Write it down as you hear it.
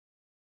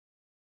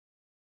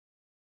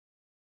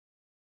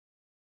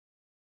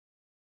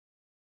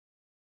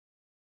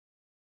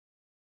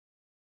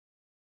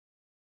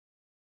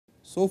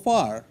So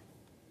far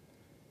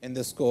in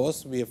this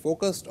course, we have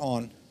focused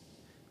on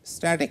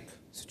static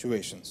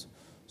situations.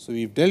 So,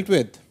 we have dealt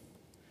with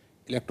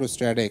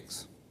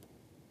electrostatics,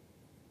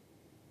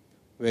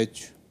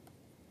 which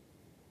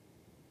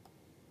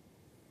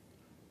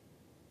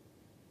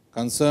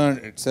concern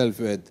itself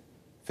with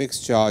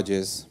fixed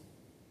charges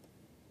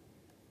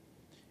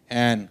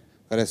and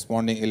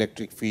corresponding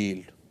electric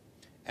field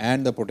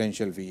and the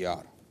potential V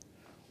r,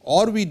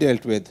 or we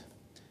dealt with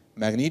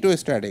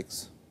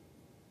magnetostatics,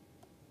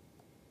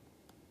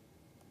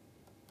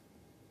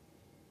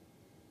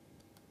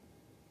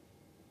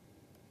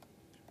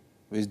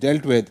 which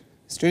dealt with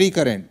steady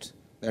current,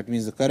 that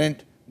means the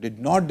current did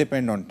not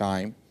depend on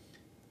time,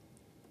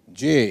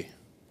 J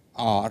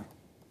r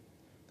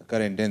the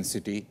current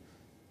density,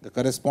 the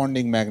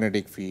corresponding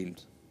magnetic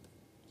fields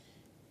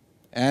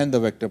and the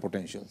vector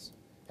potentials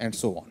and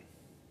so on.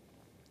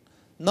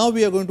 Now,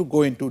 we are going to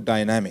go into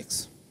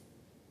dynamics.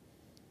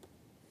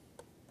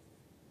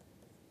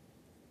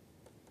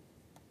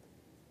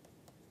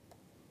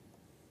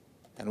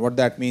 And what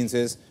that means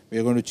is, we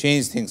are going to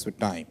change things with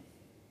time.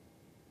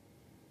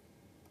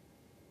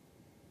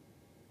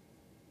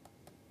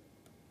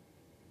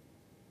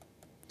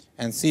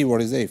 And see what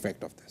is the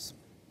effect of this.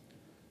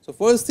 So,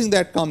 first thing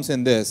that comes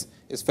in this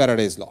is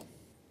Faraday's law.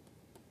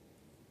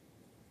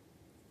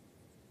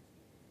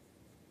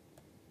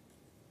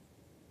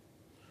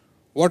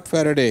 What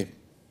Faraday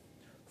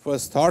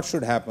first thought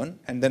should happen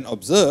and then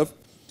observe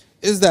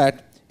is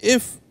that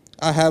if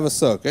I have a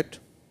circuit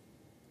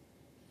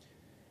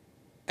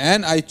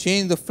and I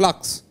change the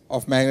flux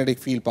of magnetic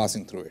field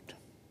passing through it.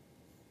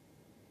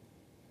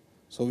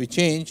 So, we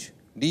change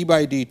d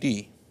by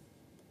dt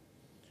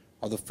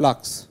of the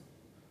flux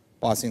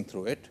passing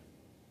through it,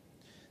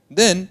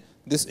 then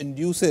this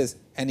induces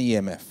an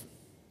EMF,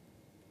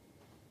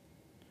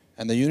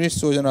 and the units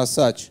chosen are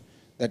such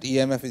that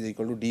EMF is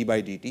equal to d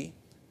by dt,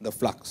 the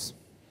flux,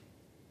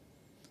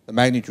 the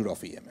magnitude of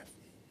EMF.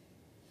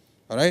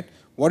 All right.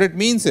 What it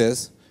means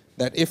is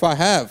that if I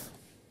have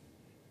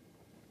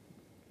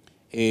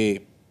a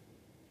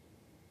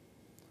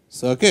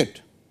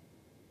circuit,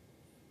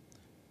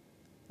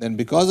 then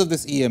because of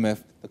this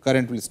EMF, the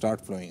current will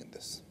start flowing in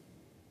this.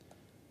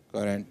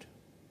 Current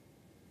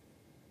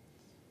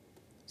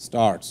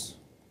starts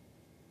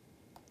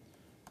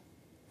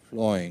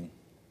flowing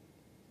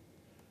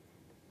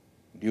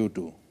due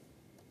to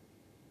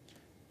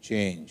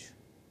change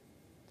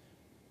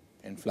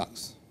in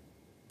flux.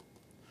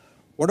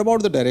 What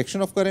about the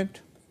direction of current?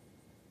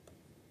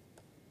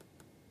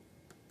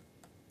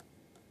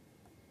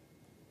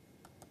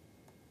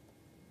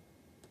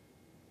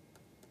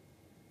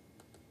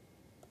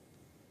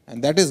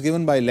 And that is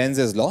given by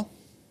Lenz's law,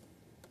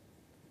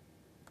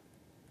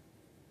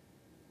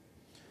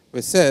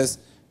 which says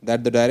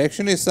that the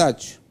direction is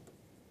such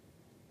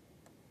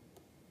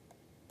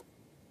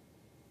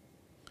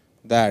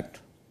that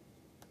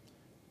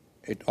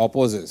it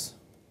opposes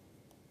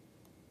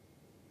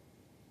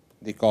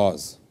the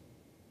cause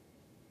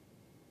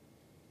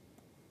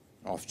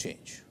of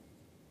change,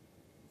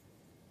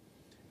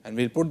 and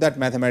we will put that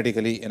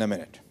mathematically in a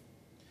minute.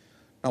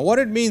 Now, what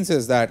it means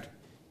is that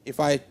if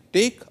I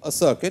take a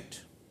circuit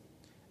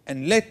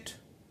and let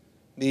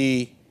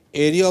the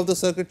area of the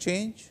circuit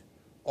change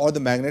or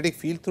the magnetic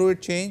field through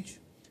it change,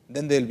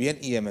 then there will be an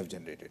EMF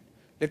generated.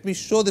 Let me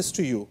show this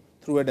to you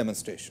through a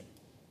demonstration.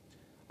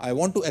 I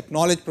want to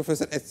acknowledge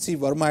Professor H.C.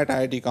 Verma at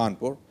IIT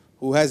Kanpur,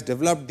 who has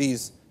developed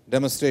these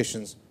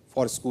demonstrations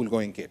for school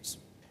going kids.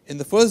 In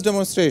the first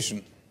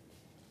demonstration,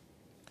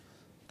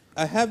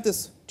 I have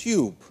this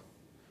tube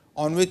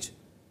on which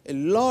a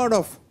lot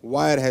of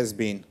wire has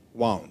been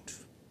wound.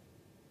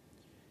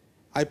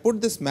 I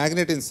put this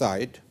magnet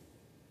inside.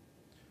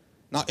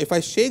 Now, if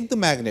I shake the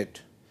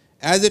magnet,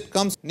 as it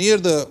comes near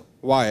the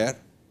wire,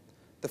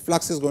 the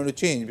flux is going to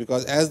change,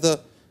 because as the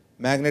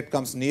magnet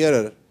comes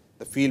nearer,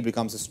 the field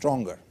becomes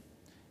stronger,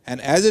 and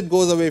as it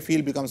goes away,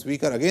 field becomes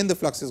weaker, again the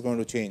flux is going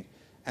to change,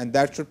 and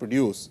that should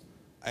produce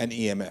an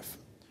EMF.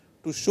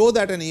 To show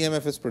that an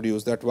EMF is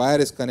produced, that wire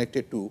is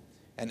connected to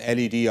an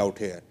LED out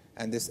here,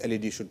 and this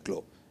LED should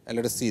glow, and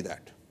let us see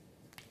that.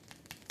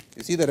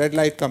 You see the red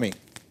light coming.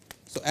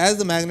 So, as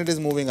the magnet is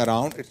moving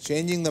around, it is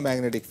changing the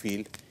magnetic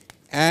field,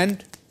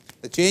 and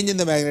the change in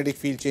the magnetic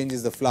field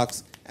changes the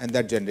flux, and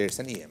that generates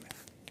an EMF.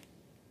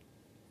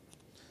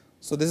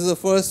 So, this is the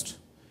first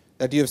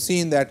that you have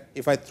seen, that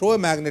if I throw a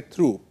magnet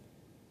through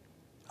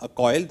a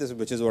coil,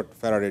 which is what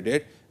Faraday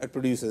did, it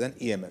produces an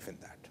EMF in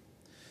that.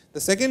 The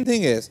second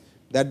thing is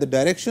that the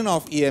direction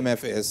of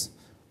EMF is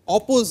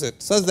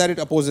opposite, such that it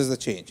opposes the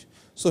change.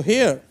 So,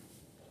 here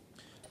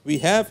we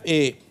have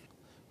a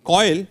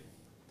coil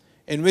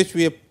in which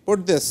we have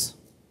put this,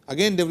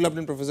 again developed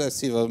in Professor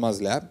H.C.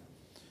 Verma's lab,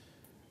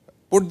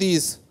 put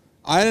these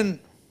iron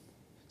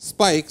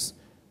spikes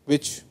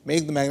which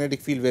make the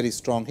magnetic field very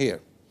strong here.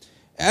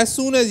 As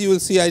soon as you will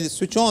see, I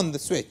switch on the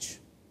switch,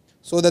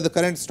 so that the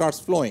current starts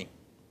flowing,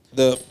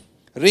 the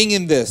ring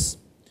in this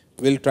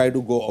will try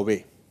to go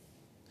away,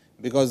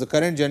 because the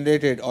current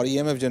generated or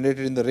EMF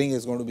generated in the ring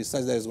is going to be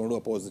such that it is going to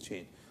oppose the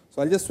change.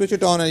 So, I will just switch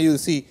it on and you will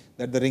see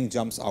that the ring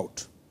jumps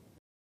out.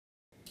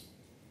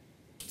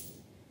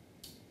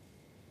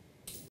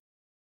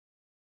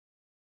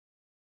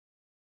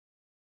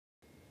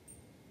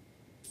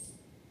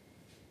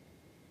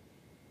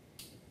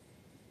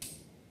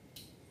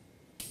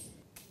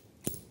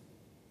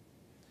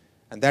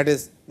 And that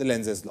is the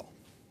Lenz's law.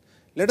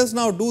 Let us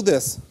now do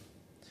this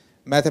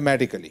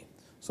mathematically.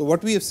 So,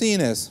 what we have seen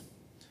is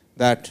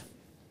that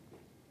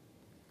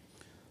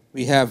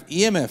we have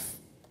EMF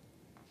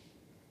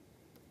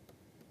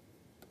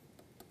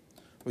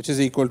which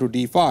is equal to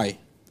d phi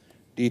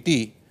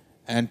dt,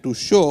 and to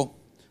show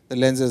the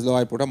Lenz's law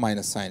I put a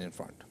minus sign in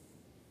front.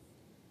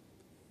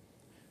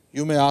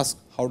 You may ask,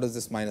 how does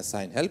this minus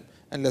sign help,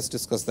 and let us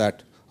discuss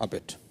that a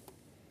bit.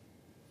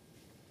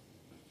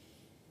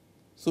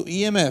 So,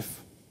 EMF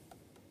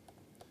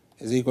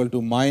is equal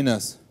to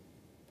minus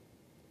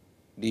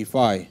d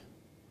phi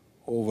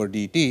over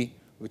dt,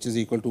 which is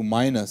equal to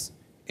minus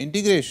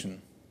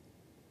integration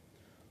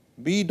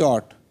b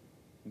dot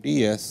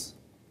ds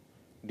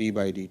d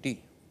by dt,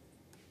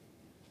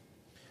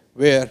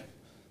 where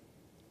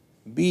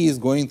b is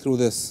going through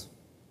this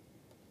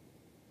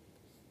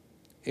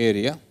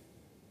area,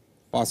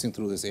 passing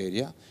through this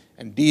area,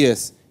 and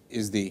ds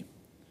is the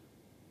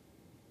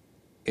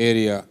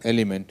area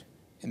element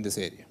in this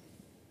area.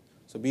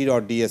 So, b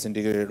dot ds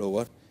integrated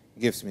over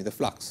gives me the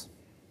flux.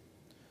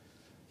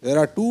 There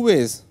are two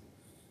ways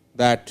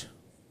that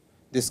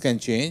this can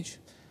change.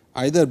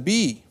 Either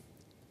b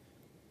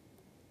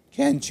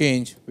can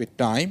change with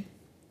time.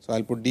 So, I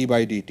will put d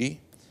by dt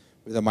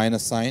with a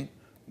minus sign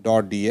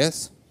dot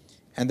ds,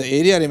 and the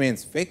area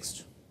remains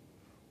fixed,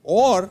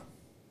 or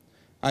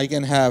I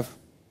can have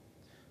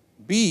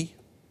b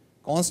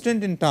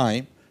constant in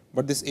time,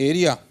 but this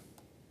area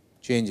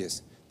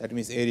changes. That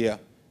means, area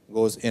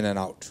goes in and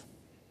out,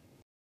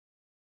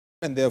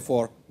 and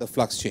therefore, the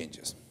flux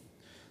changes.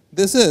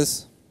 This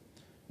is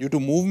due to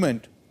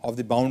movement of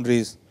the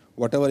boundaries.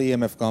 Whatever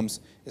EMF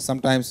comes is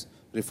sometimes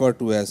referred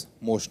to as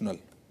motional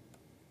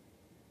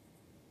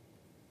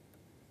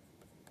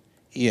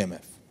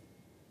EMF,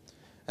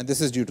 and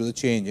this is due to the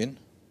change in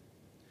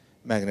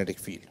magnetic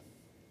field.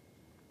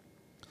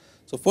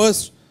 So,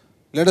 first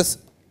let us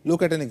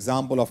look at an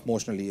example of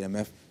motional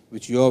EMF,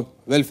 which you are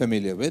well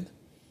familiar with.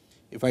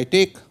 If I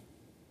take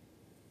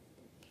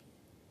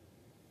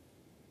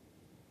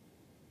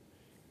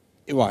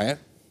a wire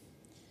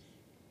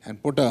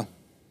and put a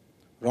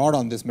rod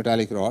on this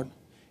metallic rod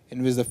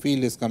in which the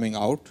field is coming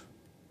out,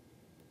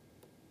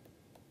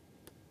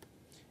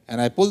 and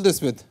I pull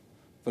this with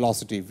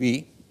velocity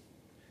v,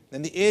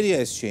 then the area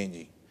is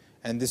changing,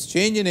 and this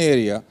change in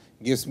area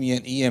gives me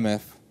an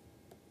EMF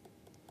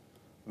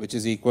which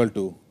is equal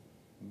to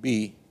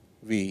b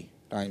v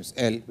times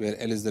L, where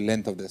L is the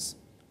length of this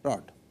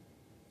rod.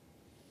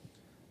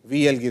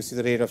 V L gives you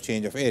the rate of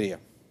change of area,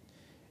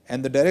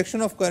 and the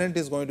direction of current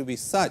is going to be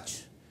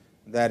such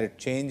that it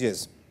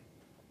changes,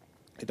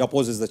 it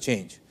opposes the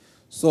change.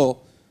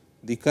 So,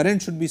 the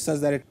current should be such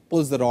that it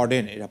pulls the rod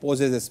in, it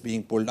opposes its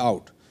being pulled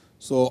out.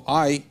 So,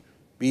 I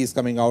B is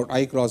coming out,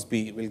 I cross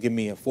B will give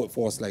me a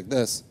force like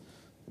this.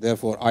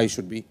 Therefore, I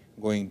should be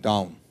going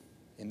down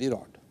in the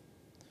rod,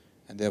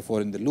 and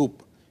therefore, in the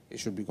loop it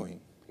should be going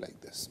like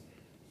this.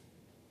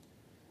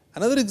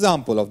 Another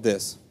example of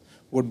this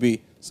would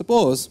be,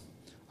 suppose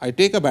I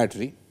take a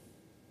battery,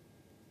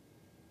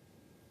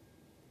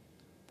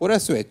 put a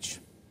switch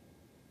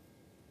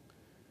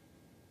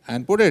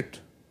and put it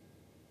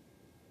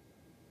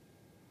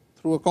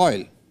through a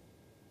coil,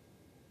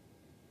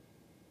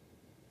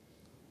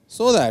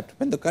 so that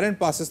when the current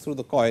passes through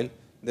the coil,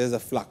 there is a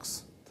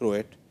flux through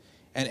it,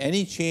 and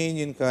any change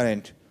in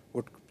current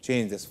would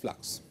change this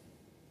flux.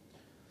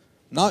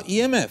 Now,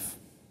 EMF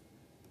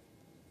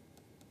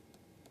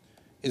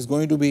is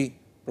going to be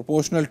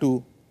proportional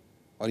to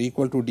or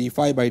equal to d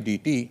phi by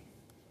dt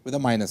with a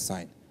minus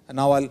sign, and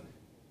now I will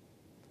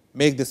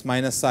make this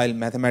minus sign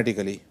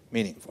mathematically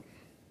meaningful.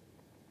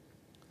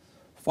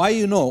 Phi,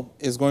 you know,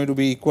 is going to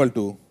be equal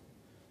to,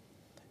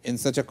 in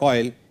such a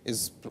coil,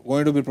 is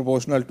going to be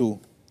proportional to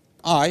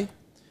I,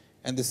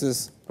 and this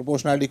is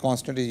proportionality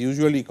constant is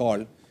usually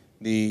called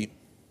the,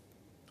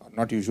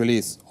 not usually,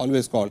 is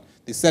always called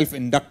the self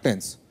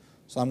inductance.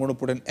 So, I am going to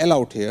put an L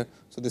out here.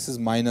 So, this is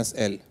minus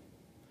L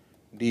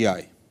d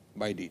I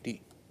by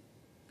dt.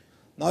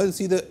 Now, you will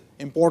see the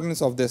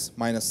importance of this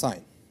minus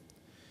sign.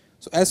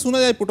 So, as soon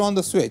as I put on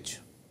the switch,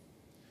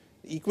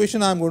 the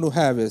equation I am going to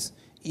have is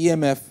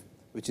EMF,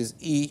 which is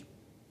E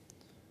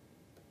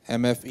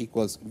MF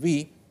equals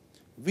V.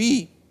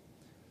 V,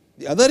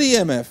 the other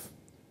EMF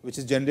which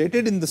is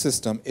generated in the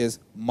system is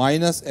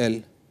minus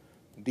L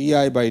d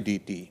I by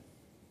dt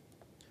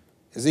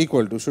is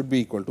equal to, should be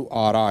equal to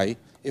R I,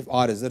 if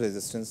R is the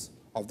resistance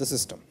of the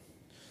system.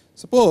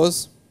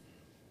 Suppose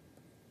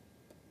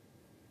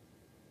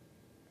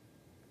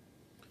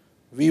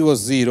V was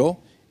 0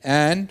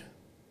 and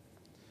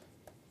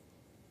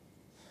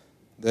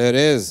there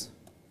is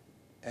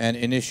an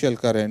initial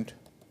current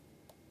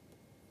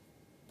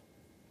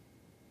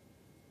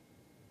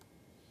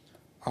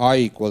I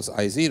equals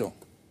I 0.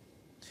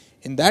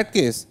 In that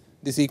case,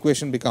 this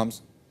equation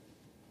becomes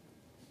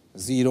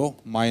 0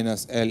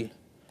 minus L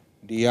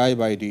d I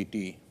by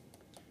dt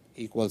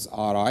equals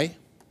R I,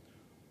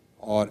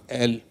 or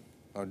L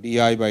or d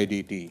I by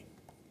dt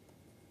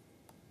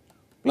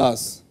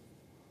plus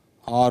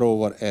R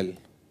over L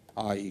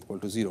I equal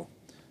to 0.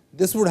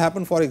 This would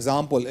happen, for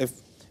example, if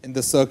in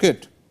the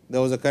circuit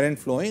there was a current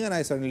flowing and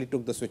I suddenly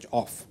took the switch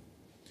off.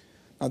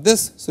 Now,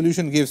 this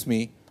solution gives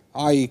me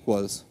I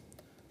equals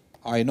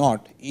I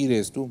naught e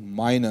raised to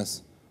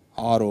minus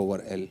R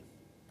over L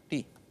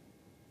t.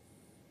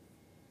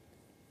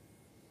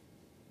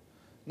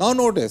 Now,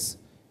 notice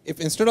if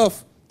instead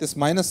of this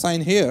minus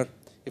sign here,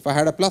 if I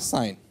had a plus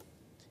sign,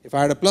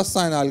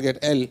 I will get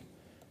L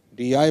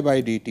d I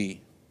by dt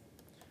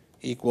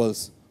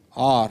equals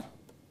R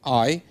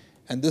I,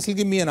 and this will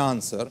give me an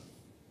answer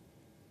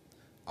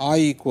I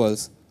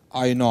equals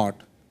I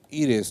naught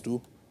e raised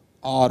to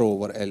R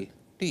over L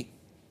t.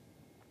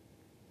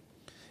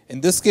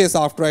 In this case,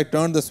 after I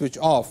turn the switch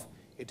off,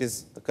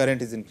 the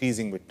current is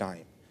increasing with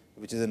time,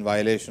 which is in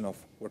violation of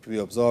what we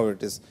observe.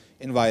 It is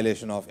in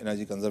violation of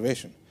energy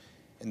conservation.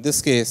 In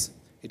this case,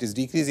 it is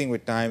decreasing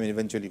with time and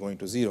eventually going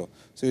to 0.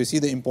 So, you see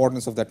the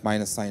importance of that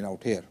minus sign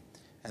out here,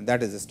 and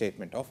that is a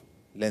statement of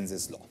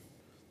Lenz's law.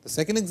 The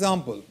second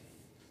example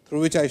through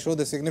which I show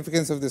the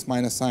significance of this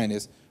minus sign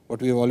is what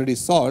we have already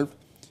solved,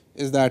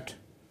 is that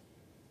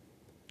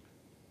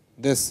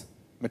this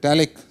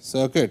metallic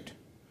circuit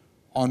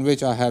on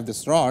which I have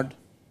this rod,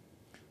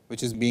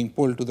 which is being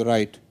pulled to the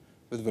right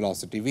with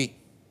velocity v.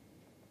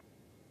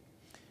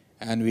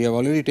 And we have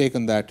already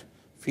taken that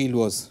field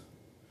was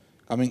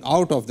coming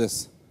out of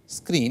this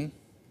screen,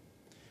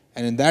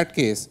 and in that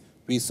case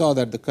we saw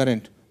that the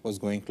current was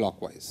going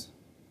clockwise.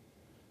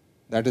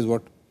 That is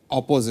what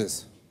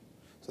opposes.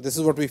 So, this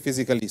is what we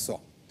physically saw.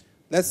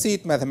 Let us see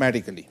it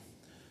mathematically.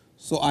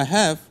 So, I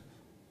have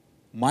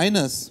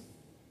minus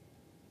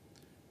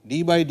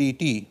d by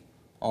dt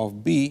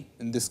of B,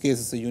 in this case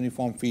it is a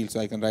uniform field. So,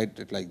 I can write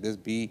it like this,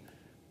 B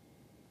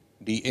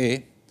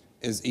dA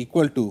is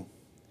equal to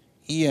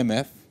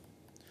EMF,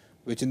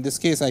 which in this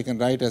case I can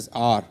write as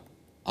R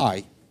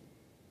I.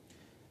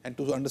 And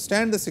to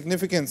understand the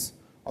significance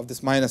of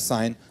this minus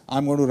sign, I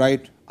am going to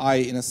write I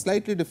in a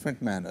slightly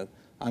different manner.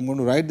 I am going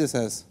to write this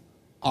as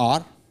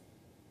R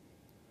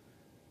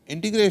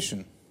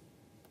integration,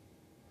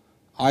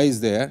 I is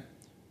there,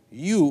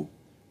 U,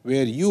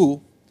 where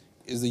U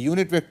is the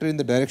unit vector in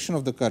the direction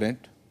of the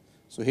current.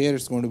 So, here it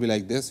is going to be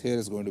like this, here it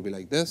is going to be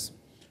like this,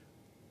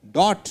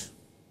 dot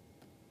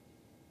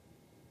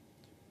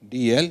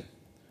dl,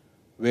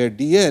 where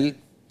dl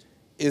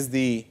is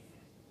the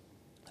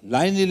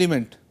line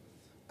element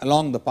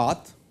along the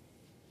path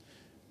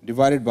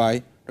divided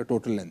by the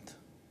total length.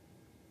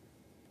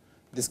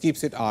 This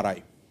keeps it R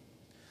I.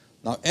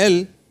 Now,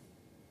 L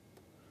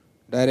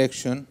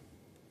direction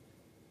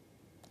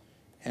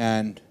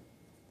and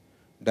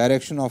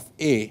direction of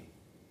A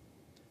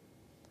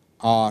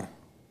are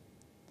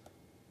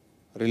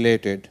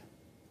related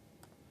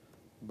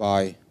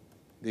by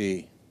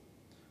the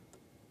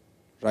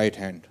right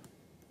hand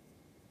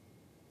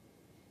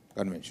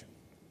convention.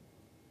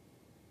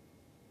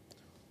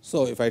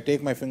 So, if I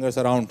take my fingers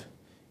around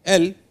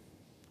L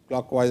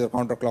clockwise or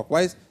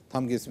counterclockwise,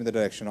 thumb gives me the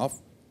direction of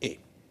A.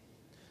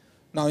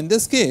 Now, in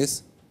this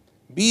case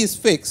B is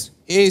fixed,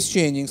 A is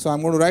changing. So, I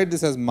am going to write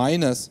this as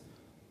minus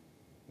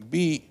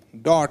B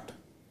dot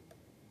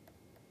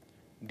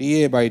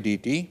dA by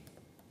dt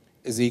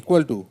is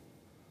equal to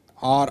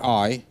R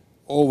I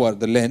over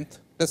the length.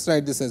 Let us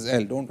write this as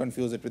L, do not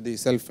confuse it with the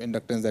self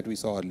inductance that we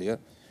saw earlier,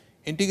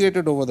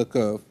 integrated over the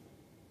curve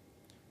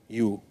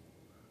U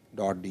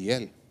dot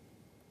dl.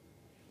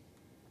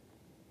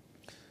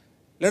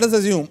 Let us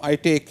assume I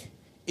take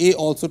A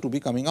also to be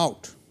coming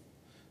out.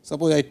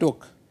 Suppose I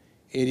took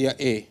area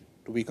A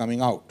to be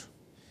coming out.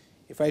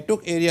 If I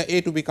took area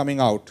A to be coming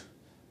out,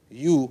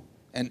 U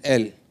and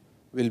L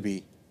will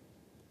be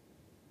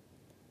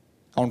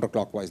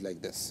counterclockwise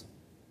like this.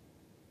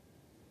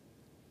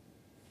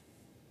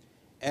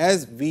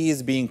 As V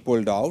is being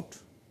pulled out,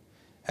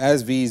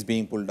 A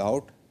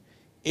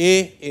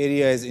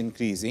area is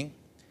increasing,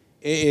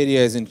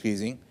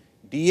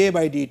 dA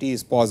by dt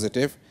is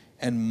positive,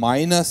 and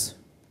minus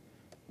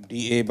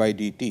dA by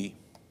dt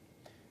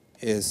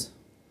is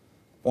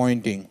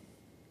pointing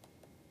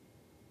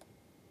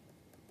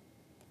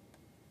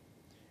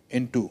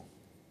into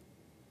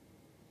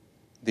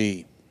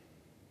the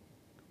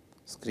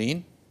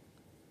screen,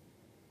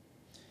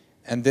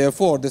 and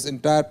therefore, this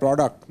entire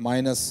product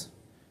minus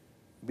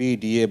B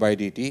dA by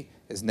dt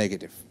is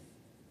negative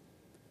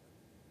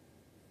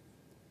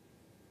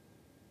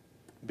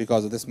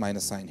because of this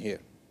minus sign here.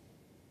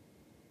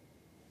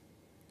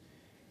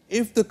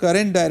 If the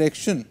current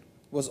direction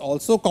was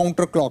also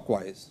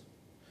counterclockwise,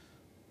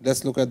 let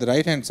us look at the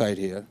right hand side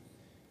here.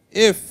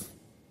 If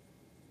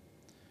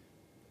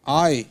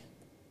I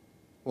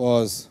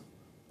was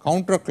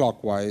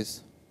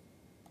counterclockwise,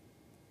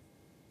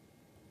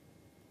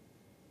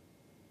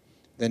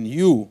 then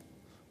U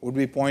would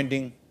be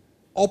pointing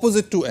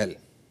opposite to L.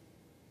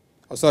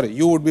 or sorry,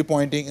 u would be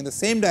pointing in the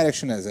same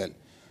direction as L.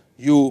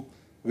 U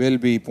will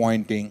be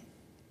pointing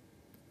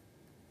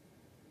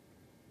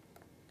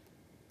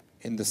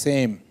in the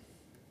same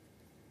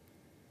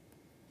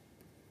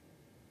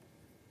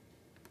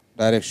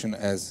direction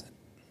as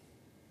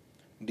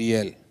d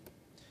L,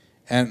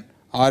 and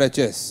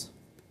RHS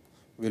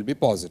will be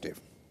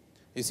positive.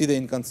 You see the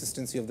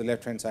inconsistency of the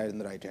left hand side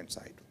and the right hand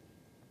side.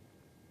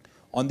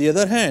 On the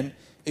other hand,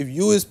 if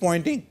u is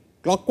pointing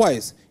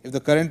clockwise, if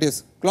the current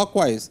is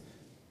clockwise,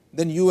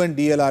 then u and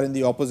d L are in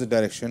the opposite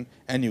direction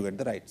and you get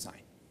the right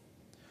sign.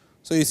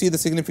 So, you see the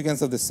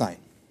significance of this sign.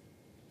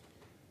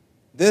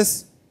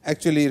 This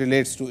actually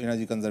relates to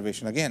energy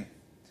conservation again,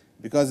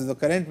 because if the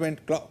current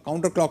went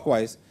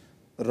counterclockwise,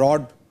 the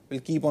rod will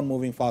keep on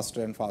moving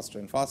faster and faster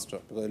and faster,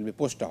 because it will be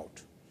pushed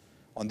out.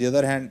 On the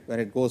other hand, when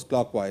it goes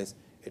clockwise,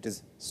 it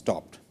is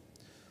stopped.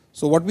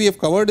 So, what we have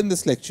covered in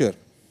this lecture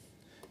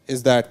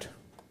is that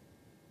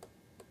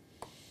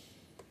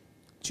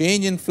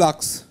change in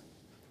flux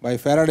by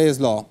Faraday's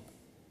law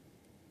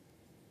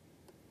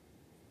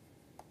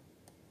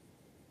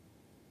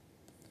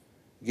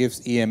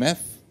gives EMF,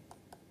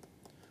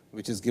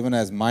 which is given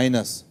as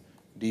minus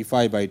d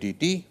phi by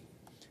dt,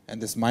 and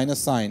this minus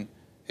sign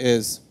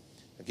is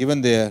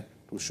given there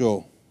to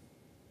show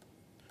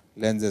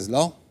Lenz's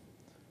law.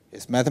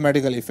 Its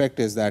mathematical effect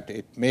is that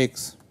it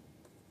makes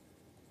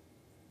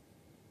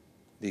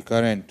the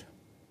current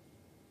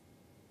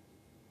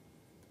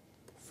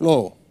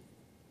flow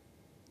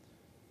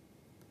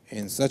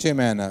in such a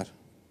manner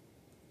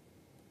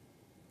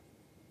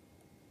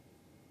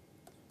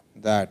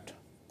that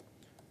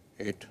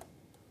it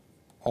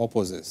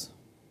opposes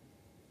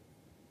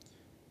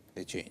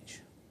a change,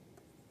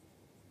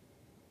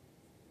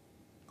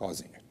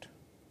 causing it.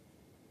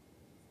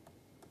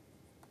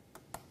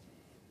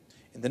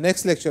 In the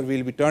next lecture, we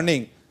will be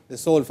turning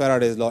this whole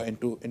Faraday's law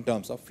in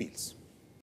terms of fields.